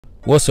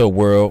What's up,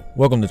 world?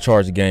 Welcome to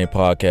Charge the Game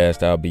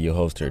podcast. I'll be your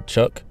host here,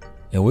 Chuck,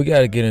 and we got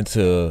to get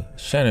into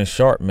Shannon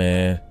Sharpe,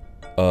 man.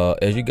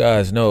 As you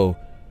guys know,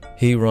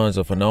 he runs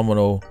a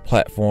phenomenal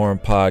platform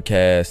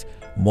podcast,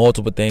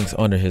 multiple things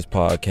under his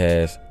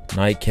podcast,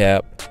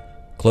 Nightcap,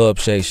 Club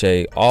Shay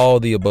Shay, all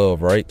the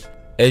above, right?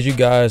 As you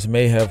guys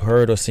may have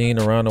heard or seen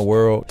around the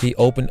world, he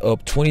opened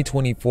up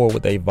 2024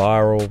 with a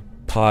viral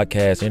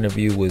podcast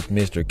interview with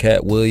Mr.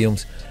 Cat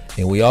Williams,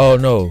 and we all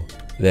know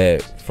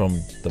that from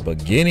the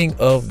beginning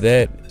of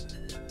that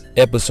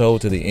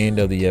episode to the end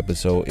of the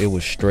episode, it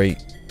was straight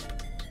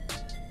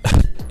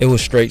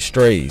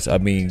strays. I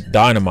mean,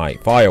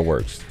 dynamite,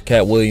 fireworks.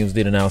 Cat Williams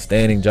did an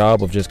outstanding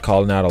job of just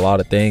calling out a lot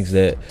of things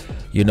that,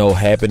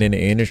 happen in the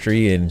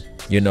industry, and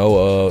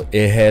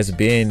it has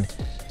been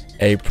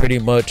a pretty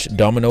much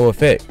domino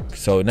effect.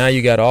 So now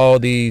you got all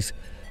these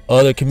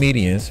other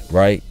comedians,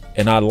 right?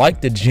 And I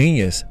like the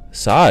genius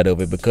side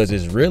of it because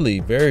it's really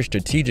very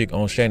strategic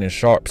on Shannon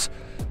Sharpe's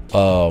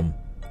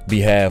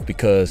behalf,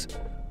 because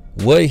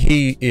what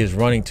he is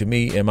running, to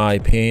me, in my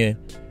opinion,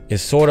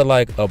 is sort of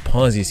like a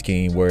Ponzi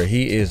scheme where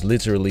he is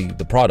literally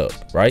the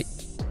product, right?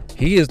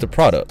 He is the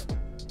product,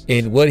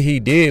 and what he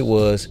did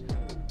was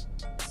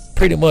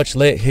pretty much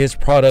let his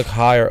product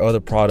hire other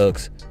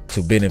products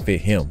to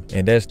benefit him,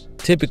 and that's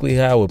typically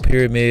how a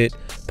pyramid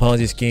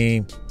Ponzi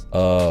scheme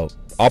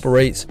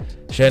operates.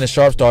 Shannon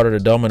Sharpe started a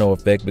domino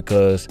effect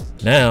because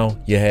now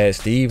you had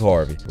Steve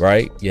Harvey,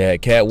 right? You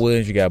had Cat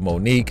Williams, you got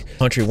Monique,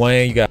 Country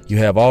Wayne, you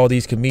have all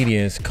these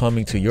comedians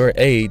coming to your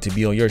aid to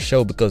be on your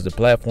show because the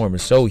platform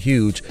is so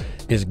huge.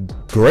 It's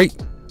great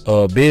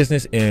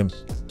business and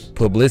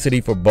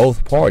publicity for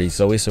both parties,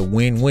 so it's a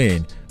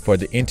win-win for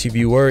the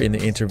interviewer and the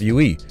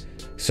interviewee.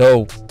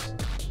 So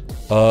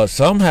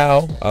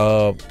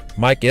somehow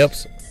Mike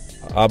Epps,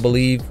 I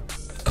believe,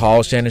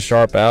 called Shannon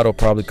Sharpe out, or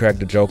probably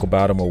cracked a joke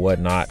about him or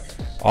whatnot.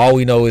 All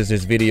we know is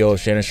this video of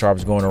Shannon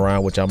Sharpe's going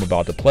around, which I'm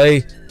about to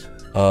play,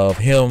 of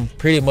him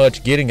pretty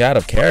much getting out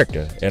of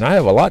character. And I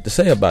have a lot to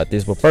say about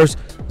this, but first,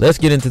 let's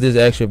get into this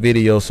actual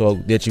video so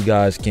that you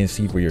guys can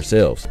see for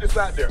yourselves. It's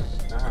out there,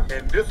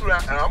 and this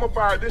round, and I'm gonna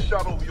fire this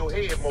shot over your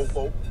head,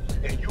 mofo,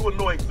 and you will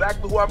know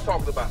exactly who I'm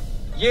talking about.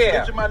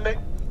 Yeah.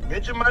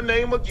 Mention my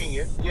name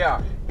again.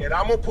 Yeah. And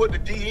I'm gonna put the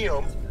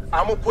DMs.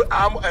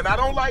 And I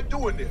don't like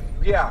doing this.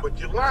 Yeah. But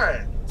you're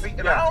lying. See,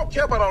 and I don't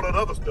care about all that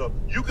other stuff.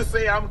 You can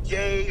say I'm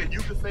gay, and you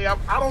can say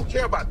I don't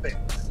care about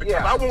that. Because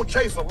I won't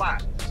chase a lie,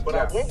 but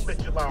I won't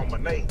let you lie on my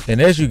name. And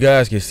as you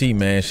guys can see,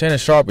 man, Shannon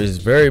Sharpe is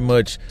very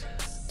much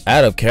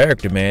out of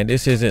character, man.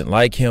 This isn't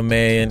like him,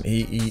 man.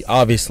 He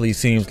obviously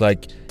seems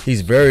like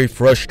he's very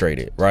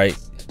frustrated, right?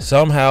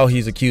 Somehow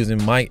he's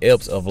accusing Mike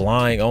Epps of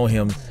lying on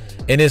him,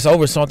 and it's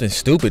over something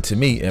stupid, to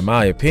me, in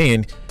my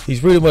opinion. He's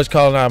pretty much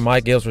calling out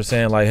Mike Epps for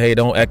saying, like, hey,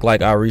 don't act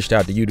like I reached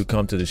out to you to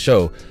come to the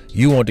show.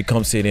 You want to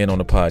come sit in on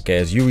the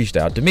podcast. You reached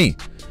out to me.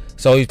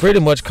 So he's pretty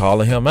much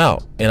calling him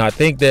out. And I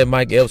think that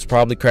Mike Epps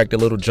probably cracked a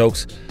little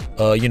jokes,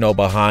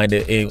 behind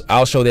it. And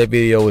I'll show that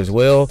video as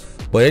well.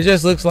 But it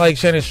just looks like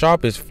Shannon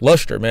Sharpe is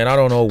flustered, man. I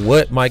don't know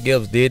what Mike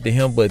Epps did to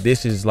him, but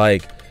this is,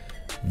 like,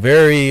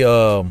 very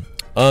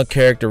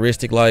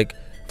uncharacteristic, like,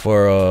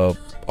 for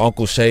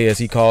Uncle Shay, as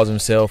he calls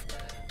himself.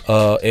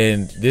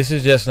 And this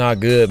is just not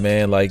good,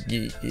 man. Like,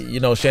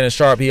 Shannon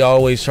Sharpe, he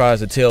always tries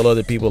to tell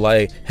other people,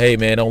 like, hey,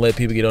 man, don't let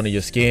people get under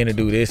your skin and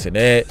do this and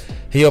that.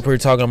 He up here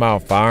talking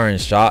about firing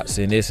shots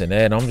and this and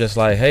that, and I'm just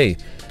like, hey.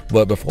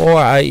 But before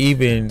I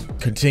even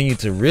continue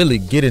to really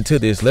get into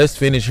this, let's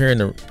finish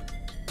hearing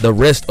the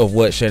rest of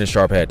what Shannon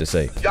Sharpe had to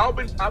say. I've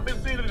been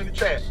seeing it in the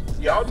chat.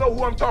 Y'all know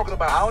who I'm talking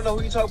about. I don't know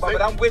who you talking about,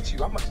 but I'm with you.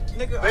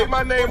 Say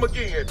my name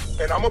again,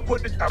 and I'm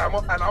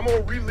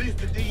gonna release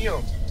the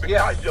DM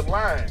because you're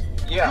lying.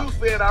 Yeah. You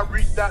said I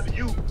reached out to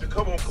you to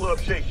come on Club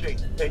Shay Shay,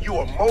 and you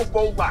a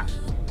mofo lie.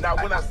 Now,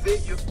 when I see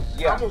you,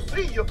 I'm gonna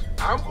see you.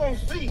 I'm gonna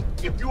see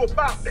if you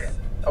about that.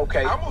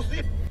 Okay. I'm gonna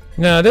see.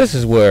 Now, this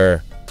is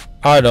where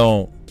I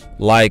don't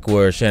like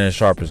where Shannon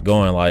Sharpe is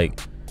going. Like,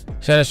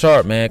 Shannon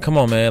Sharpe, man, come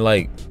on, man.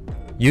 Like,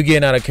 you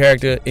getting out of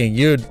character, and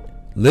you're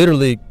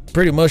literally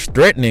pretty much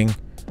threatening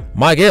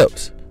Mike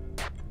Epps.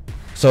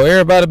 So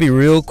everybody be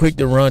real quick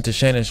to run to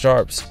Shannon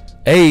Sharpe's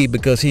aid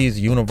because he's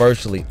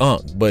universally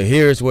unked. But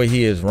here's where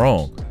he is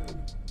wrong.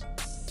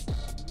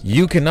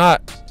 You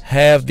cannot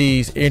have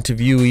these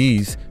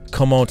interviewees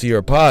come onto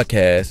your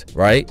podcast,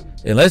 right?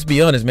 And let's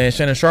be honest, man,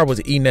 Shannon Sharpe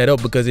was eating that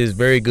up because it's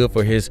very good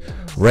for his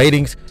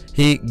ratings.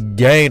 He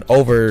gained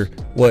over,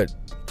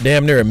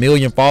 damn near 1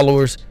 million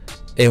followers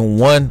in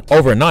one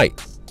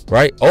overnight,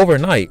 right?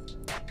 Overnight,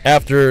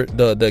 after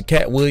the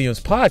Cat Williams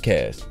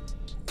podcast.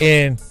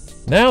 And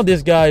now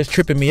this guy is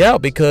tripping me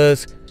out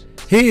because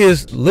he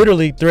is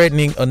literally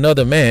threatening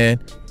another man.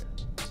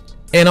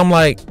 And I'm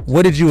like,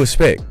 what did you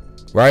expect,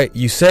 right?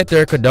 You sat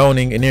there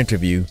condoning an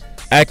interview,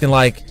 acting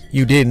like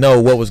you didn't know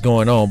what was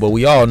going on. But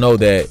we all know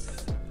that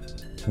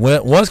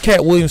once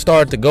Cat Williams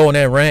started to go on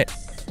that rant,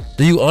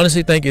 do you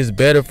honestly think it's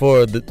better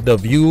for the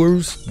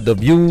viewers,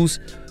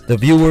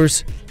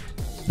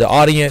 the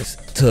audience,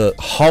 to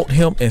halt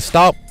him and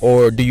stop?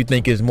 Or do you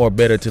think it's more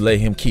better to let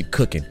him keep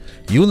cooking?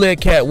 You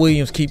let Cat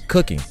Williams keep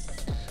cooking.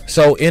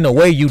 So in a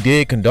way, you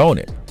did condone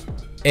it.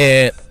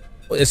 And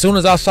as soon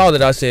as I saw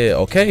that, I said,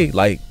 okay,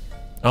 like,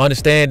 I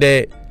understand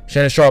that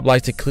Shannon Sharpe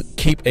likes to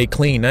keep a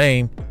clean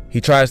name. He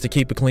tries to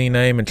keep a clean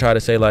name and try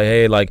to say like,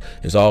 hey, like,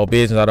 it's all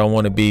business. I don't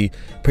want to be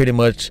pretty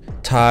much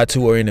tied to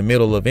or in the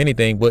middle of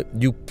anything. But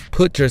you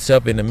put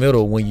yourself in the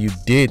middle when you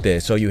did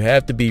that. So you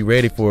have to be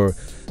ready for,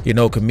 you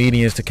know,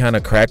 comedians to kind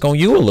of crack on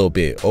you a little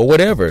bit or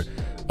whatever.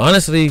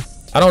 Honestly,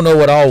 I don't know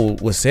what all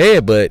was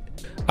said, but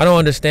I don't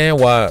understand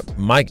why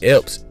Mike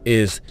Epps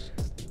is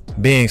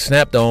being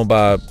snapped on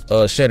by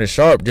Shannon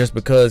Sharpe just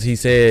because he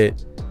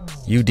said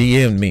you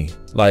DM'd me.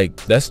 Like,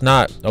 that's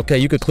not okay.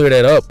 You could clear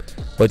that up,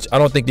 but I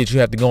don't think that you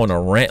have to go on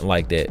a rant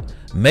like that.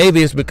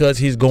 Maybe it's because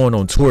he's going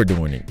on tour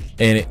doing it,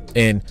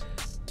 and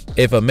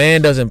if a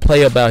man doesn't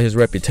play about his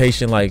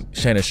reputation like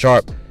Shannon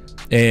Sharpe,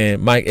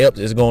 and Mike Epps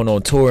is going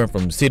on tour and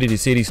from city to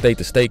city, state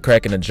to state,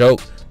 cracking a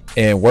joke,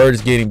 and word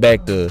is getting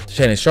back to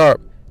Shannon Sharpe,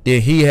 then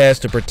he has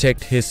to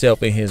protect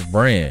himself and his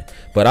brand.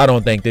 But I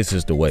don't think this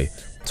is the way.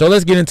 So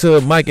let's get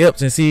into Mike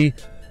Epps and see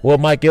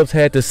what Mike Epps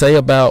had to say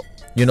about,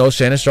 you know,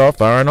 Shannon Sharpe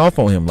firing off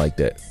on him like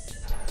that.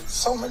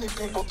 So many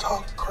people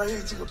talk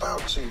crazy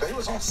about you. They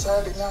was on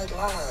Saturday Night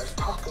Live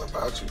talking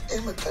about you,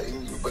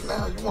 imitating you, but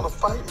now you want to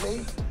fight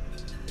me?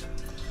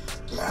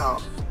 Now,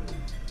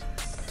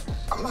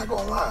 I'm not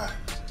going to lie.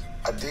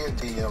 I did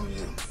DM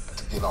you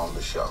to get on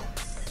the show.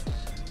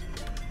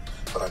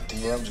 But I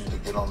DM'd you to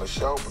get on the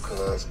show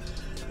because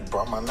you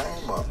brought my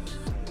name up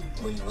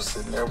when you was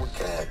sitting there with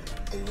Cat.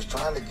 And you was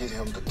trying to get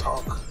him to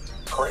talk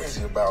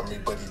crazy about me,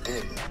 but he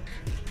didn't.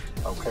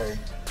 Okay?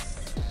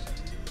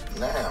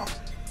 Now,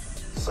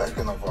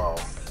 second of all,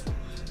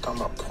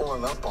 talking about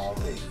pulling up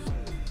on me.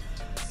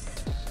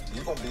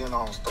 You're going to be an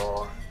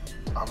all-star.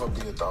 I'm going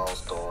to be a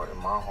all-star in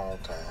my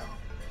hometown.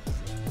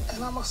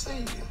 And I'm going to see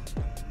you.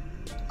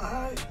 All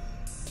right?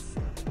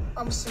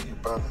 I'm going to see you,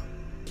 brother.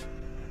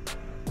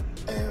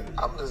 And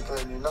I'm just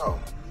letting you know,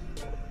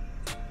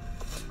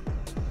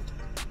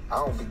 I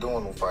don't be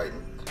doing no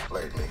fighting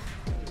lately.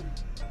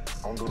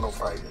 I don't do no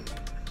fighting.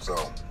 So,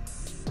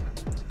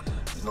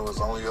 you know,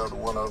 there's only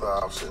one other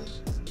option.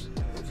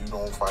 If you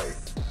don't fight,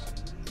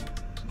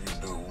 you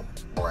do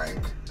blank,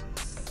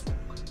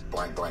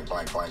 blank, blank,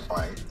 blank, blank,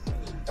 blank.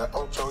 And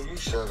Ocho, you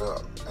shut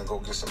up and go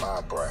get some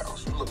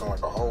eyebrows. You looking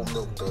like a whole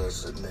milk dud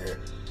sitting there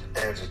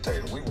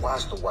agitating. We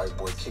watched the white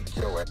boy kick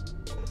your ass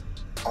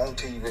on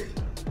TV.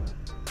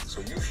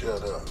 So you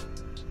shut up.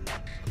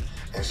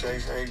 And Shay,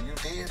 you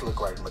did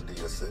look like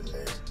Medea sitting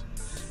there.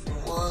 You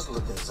was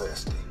looking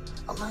zesty.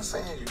 I'm not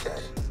saying you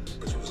gay,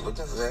 but you was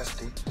looking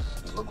zesty.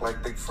 You look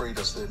like Big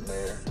Frida sitting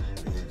there.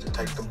 You need to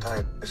take them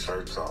tight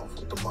shirts off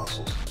with the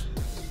muscles.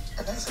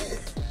 And that's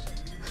it.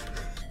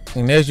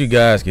 And as you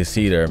guys can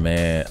see there,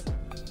 man,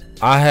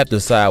 I have to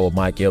side with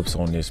Mike Epps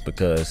on this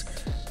because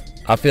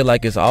I feel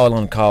like it's all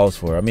uncalled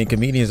for. I mean,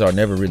 comedians are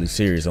never really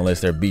serious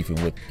unless they're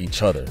beefing with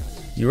each other.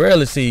 You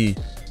rarely see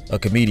a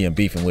comedian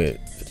beefing with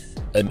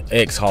an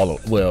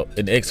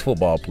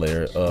ex-football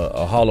player,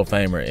 a Hall of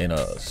Famer, and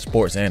a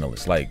sports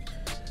analyst. Like,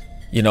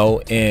 you know,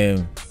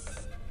 and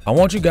I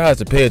want you guys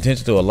to pay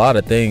attention to a lot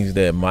of things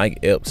that Mike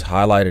Epps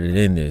highlighted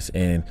in this,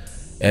 and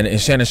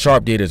Shannon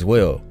Sharpe did as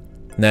well.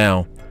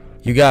 Now,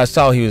 you guys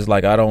saw he was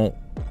like,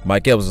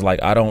 Mike Epps was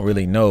like, I don't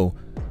really know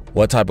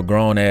what type of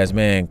grown-ass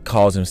man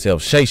calls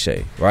himself Shay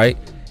Shay, right?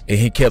 And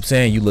he kept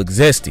saying, you look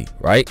zesty,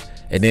 right?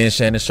 And then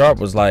Shannon Sharpe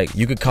was like,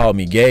 you could call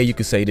me gay, you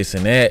could say this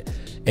and that.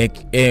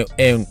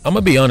 And I'm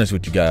gonna be honest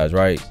with you guys,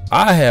 right?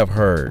 I have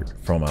heard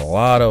from a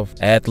lot of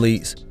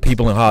athletes,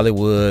 people in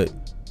Hollywood,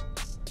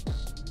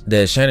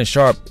 that Shannon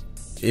Sharpe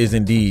is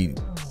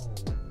indeed,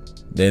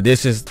 that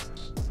this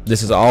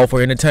is all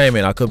for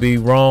entertainment. I could be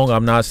wrong.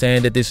 I'm not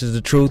saying that this is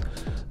the truth,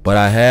 but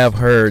I have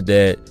heard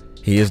that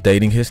he is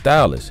dating his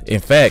stylist. In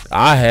fact,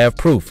 I have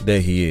proof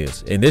that he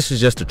is, and this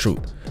is just the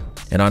truth.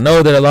 And I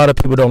know that a lot of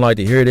people don't like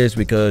to hear this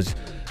because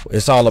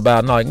it's all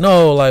about like,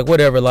 no, like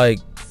whatever, like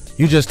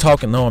you just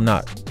talking. No, I'm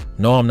not.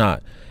 No, I'm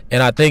not.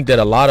 And I think that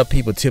a lot of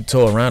people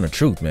tiptoe around the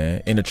truth,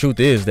 man. And the truth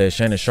is that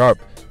Shannon Sharpe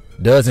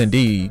does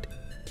indeed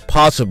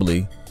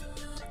possibly,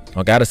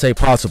 I gotta say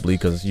possibly,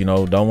 because, you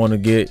know, don't want to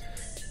get,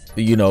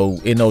 you know,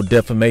 in no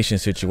defamation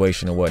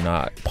situation or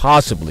whatnot,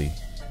 possibly,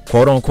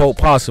 quote unquote,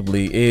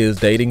 possibly is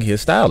dating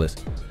his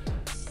stylist.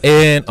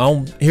 And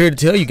I'm here to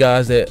tell you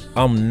guys that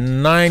I'm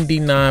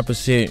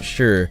 99%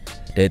 sure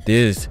that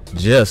this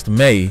just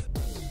may,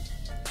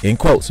 in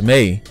quotes,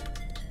 may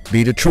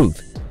be the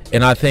truth.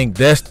 And I think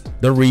that's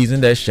the reason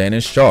that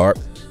Shannon Sharpe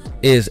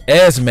is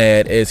as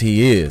mad as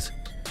he is,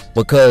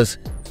 because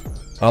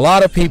a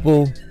lot of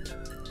people,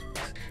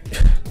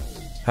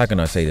 how can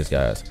I say this,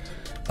 guys?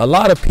 A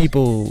lot of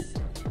people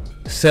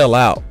sell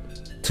out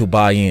to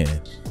buy in.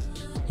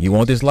 You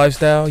want this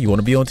lifestyle? You want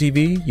to be on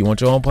TV? You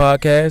want your own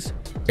podcast?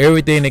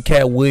 Everything that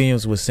Cat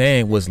Williams was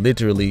saying was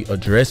literally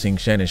addressing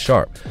Shannon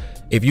Sharpe.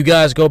 If you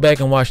guys go back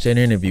and watch that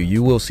interview,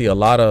 you will see a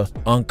lot of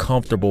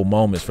uncomfortable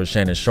moments for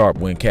Shannon Sharpe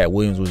when Cat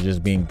Williams was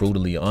just being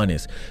brutally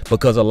honest.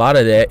 Because a lot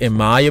of that, in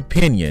my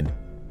opinion,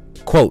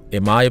 quote,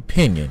 in my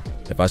opinion,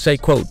 if I say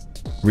quote,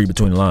 read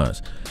between the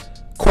lines,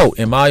 quote,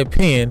 in my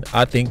opinion,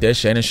 I think that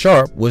Shannon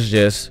Sharpe was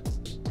just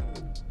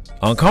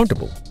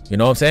uncomfortable. You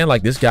know what I'm saying?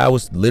 Like, this guy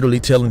was literally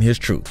telling his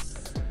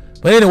truth.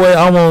 But anyway,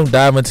 I won't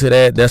dive into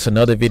that. That's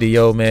another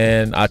video,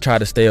 man. I try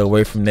to stay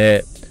away from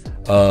that.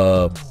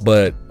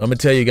 But I'm gonna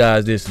tell you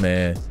guys this,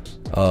 man.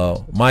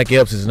 Mike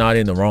Epps is not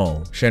in the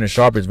wrong. Shannon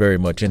Sharpe is very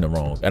much in the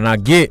wrong, and I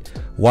get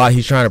why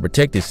he's trying to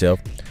protect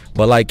himself.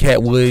 But like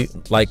Cat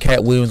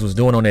Williams was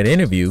doing on that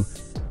interview,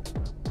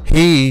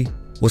 he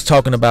was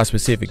talking about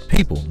specific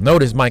people.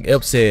 Notice Mike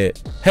Epps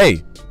said,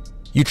 "Hey,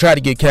 you tried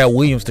to get Cat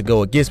Williams to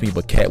go against me,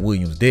 but Cat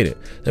Williams did it."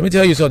 Let me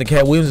tell you something.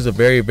 Cat Williams is a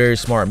very, very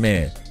smart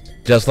man,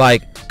 just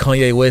like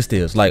Kanye West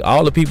is. Like,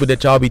 all the people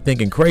that y'all be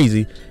thinking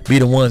crazy be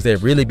the ones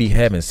that really be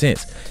having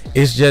sense.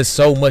 It's just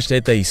so much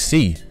that they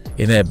see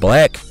in that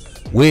black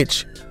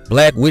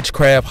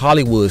witchcraft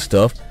Hollywood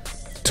stuff,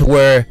 to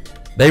where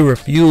they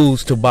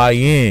refuse to buy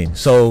in.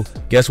 So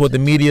guess what the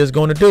media is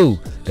going to do?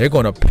 They're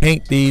going to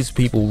paint these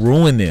people,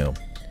 ruin them.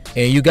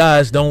 And you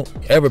guys don't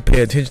ever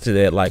pay attention to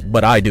that. Like,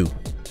 but I do.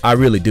 I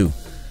really do.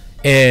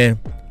 And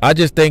I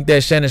just think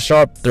that Shannon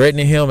Sharpe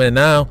threatening him, and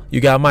now you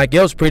got Mike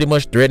Epps pretty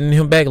much threatening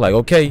him back. Like,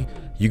 okay,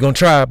 you're going to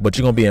try, but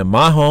you're going to be in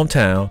my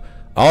hometown,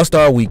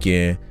 All-Star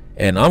Weekend,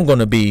 and I'm going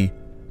to be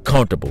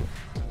comfortable.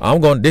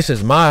 This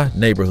is my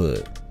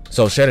neighborhood.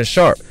 So Shannon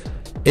Sharpe,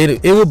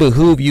 it would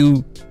behoove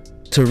you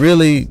to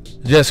really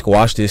just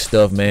squash this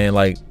stuff, man.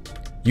 Like,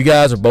 you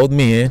guys are both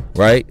men,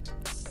 right?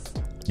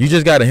 You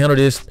just got to handle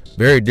this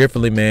very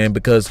differently, man,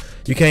 because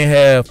you can't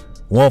have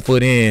one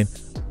foot in,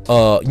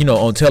 you know,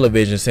 on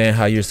television saying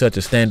how you're such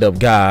a stand-up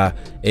guy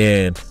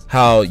and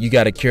how you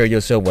got to carry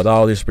yourself with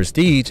all this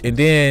prestige, and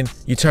then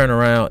you turn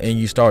around and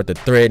you start to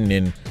threaten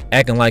and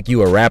acting like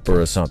you a rapper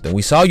or something.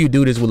 We saw you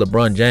do this with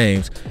LeBron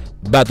James,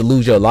 about to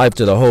lose your life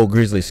to the whole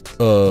Grizzlies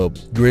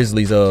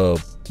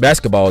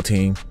basketball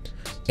team,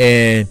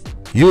 and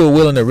you were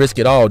willing to risk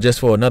it all just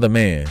for another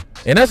man.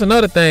 And that's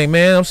another thing,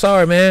 man. I'm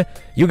sorry, man.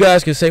 You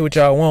guys can say what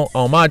y'all want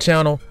on my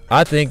channel.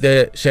 I think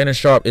that Shannon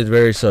Sharpe is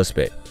very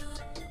suspect.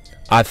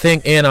 I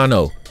think, and I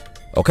know.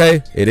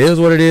 Okay, it is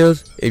what it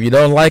is. If you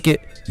don't like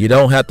it, you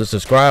don't have to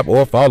subscribe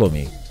or follow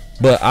me.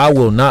 But I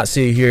will not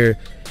sit here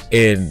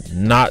and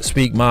not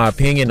speak my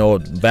opinion or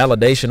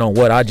validation on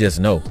what I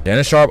just know.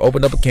 Shannon Sharpe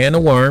opened up a can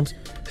of worms,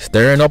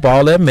 stirring up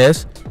all that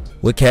mess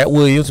with Cat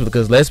Williams,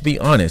 because let's be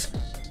honest,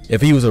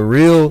 if he was a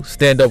real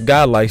stand-up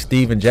guy like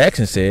Steven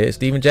Jackson said,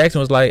 Steven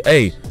Jackson was like,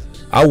 hey,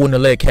 I wouldn't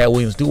have let Cat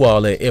Williams do all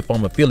that if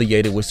I'm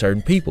affiliated with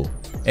certain people.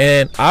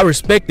 And I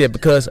respect that,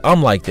 because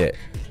I'm like that.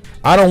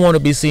 I don't want to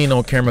be seen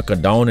on camera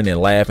condoning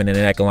and laughing and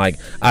acting like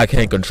I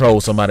can't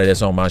control somebody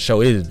that's on my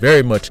show. It is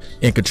very much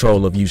in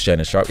control of you,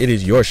 Shannon Sharpe. It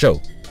is your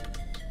show.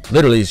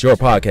 Literally, it's your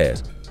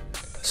podcast.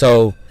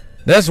 So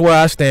that's where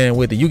I stand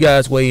with it. You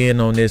guys weigh in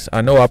on this.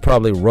 I know I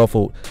probably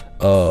ruffled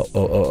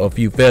a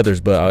few feathers,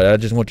 but I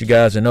just want you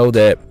guys to know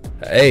that,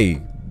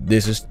 hey,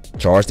 this is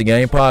Charge the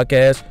Game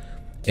podcast,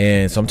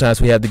 and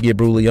sometimes we have to get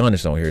brutally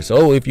honest on here.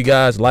 So if you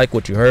guys like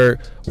what you heard,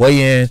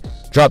 weigh in,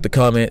 drop the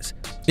comments.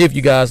 If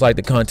you guys like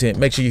the content,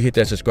 make sure you hit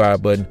that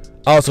subscribe button.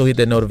 Also hit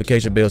that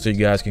notification bell so you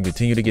guys can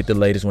continue to get the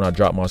latest when I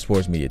drop my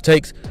sports media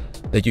takes.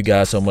 Thank you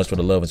guys so much for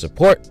the love and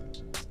support.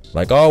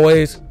 Like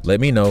always,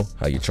 let me know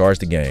how you charge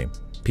the game.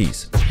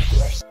 Peace.